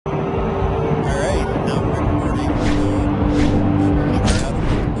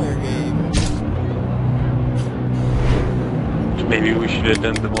maybe we should have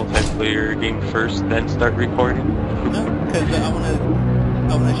done the multiplayer game first, then start recording? No, because I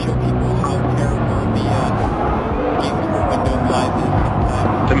wanna show people how terrible the games for Windows Live is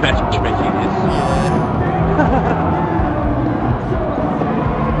sometimes. The matchmaking is... Yeah.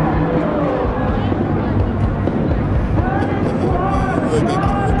 Look, I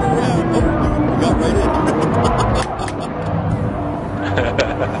can look around. Oh, we got right in.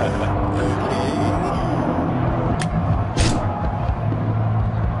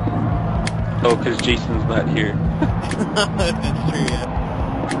 Oh, because Jason's not here. That's true, yeah.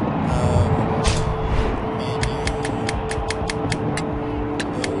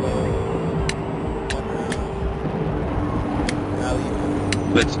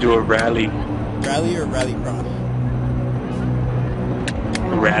 Let's do a rally. Rally or rally cross?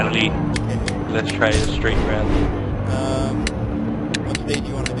 Rally. Okay. Let's try a straight rally. What stage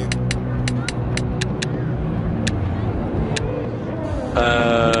you want to do?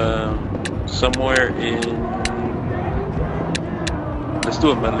 Somewhere in... Let's do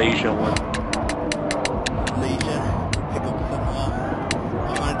a Malaysia one. Malaysia. Pick up some,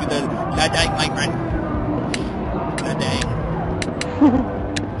 you want to do the Ladang, my friend? Ladang.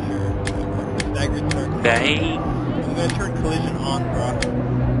 Sure, whatever. Staggered circle. Dang. I'm gonna turn collision on, bro.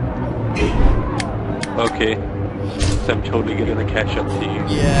 Okay. So I'm totally gonna catch up to you.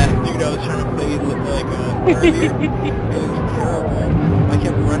 Yeah, dude, I was trying to play like earlier. It was terrible. I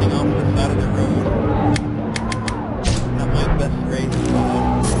kept running off the side of the road. Not my best race.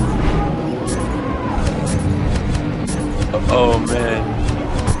 Oh man.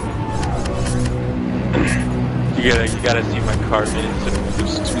 You gotta see my car, man.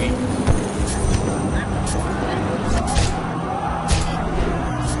 It's so sweet.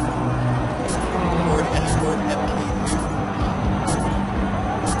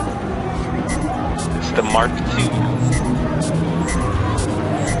 It's the Mark II.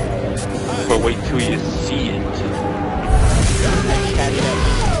 But wait till you see it.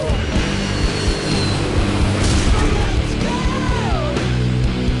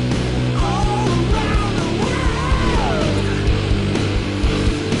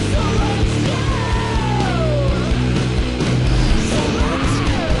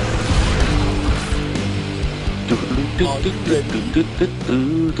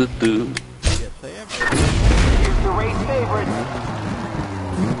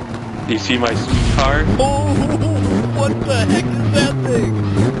 You see my sweet car? Oh, what the heck is that thing?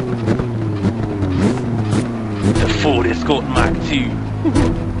 The Ford Escort Mark II.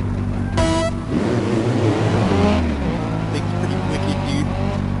 Thing's pretty wicked, dude.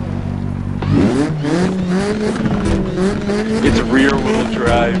 It's rear wheel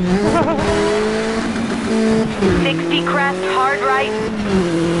drive. 60 crest, hard right,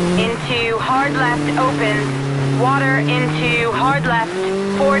 into hard left, open, water into hard left,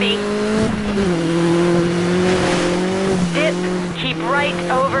 40. Dip, keep right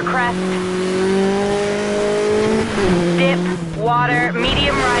over crest. Dip, water,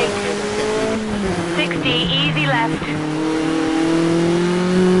 medium right, 60, easy left.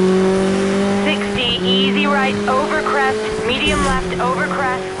 60, easy right, over crest, medium left, over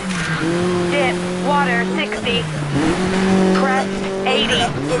crest. Dip, water, 60. Crest, 80.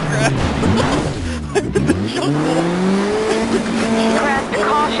 I'm in the jungle. Crest,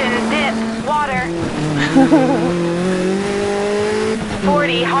 caution, dip, water.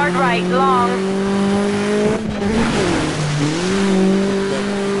 40, hard right, long.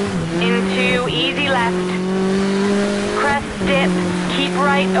 Into easy left. Crest, dip, keep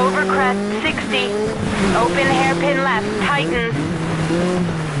right over crest, 60. Open hairpin left, tightens.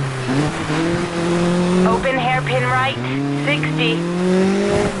 Open hairpin right, 60.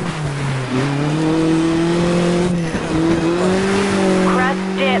 Crest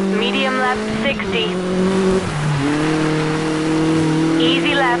dip, medium left, 60.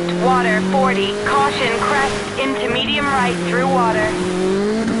 Easy left, water, 40. Caution, crest into medium right through water.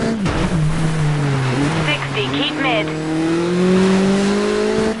 60, keep mid.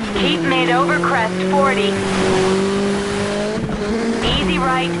 Keep mid over crest, 40. Easy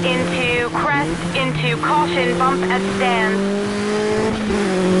right into crest, into caution, bump at stands.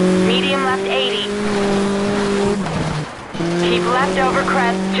 Medium left 80. Keep left over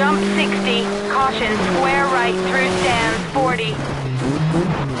crest, jump 60. Caution, square right through stands, 40.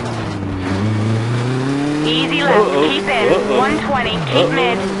 Easy left, keep in, 120, keep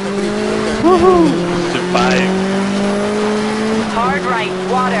mid. Survive. Hard right,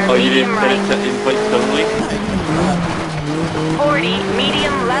 water, Oh, you medium didn't right. set it to input totally? 40,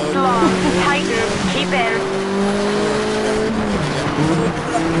 medium left long, tighten, keep in.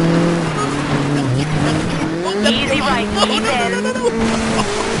 Oh, Easy right, keep in.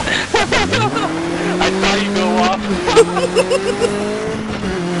 I saw you go off.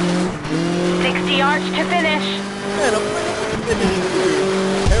 60 arch to finish. Man, I'm ready to finish.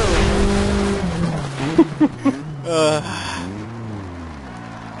 Terrible.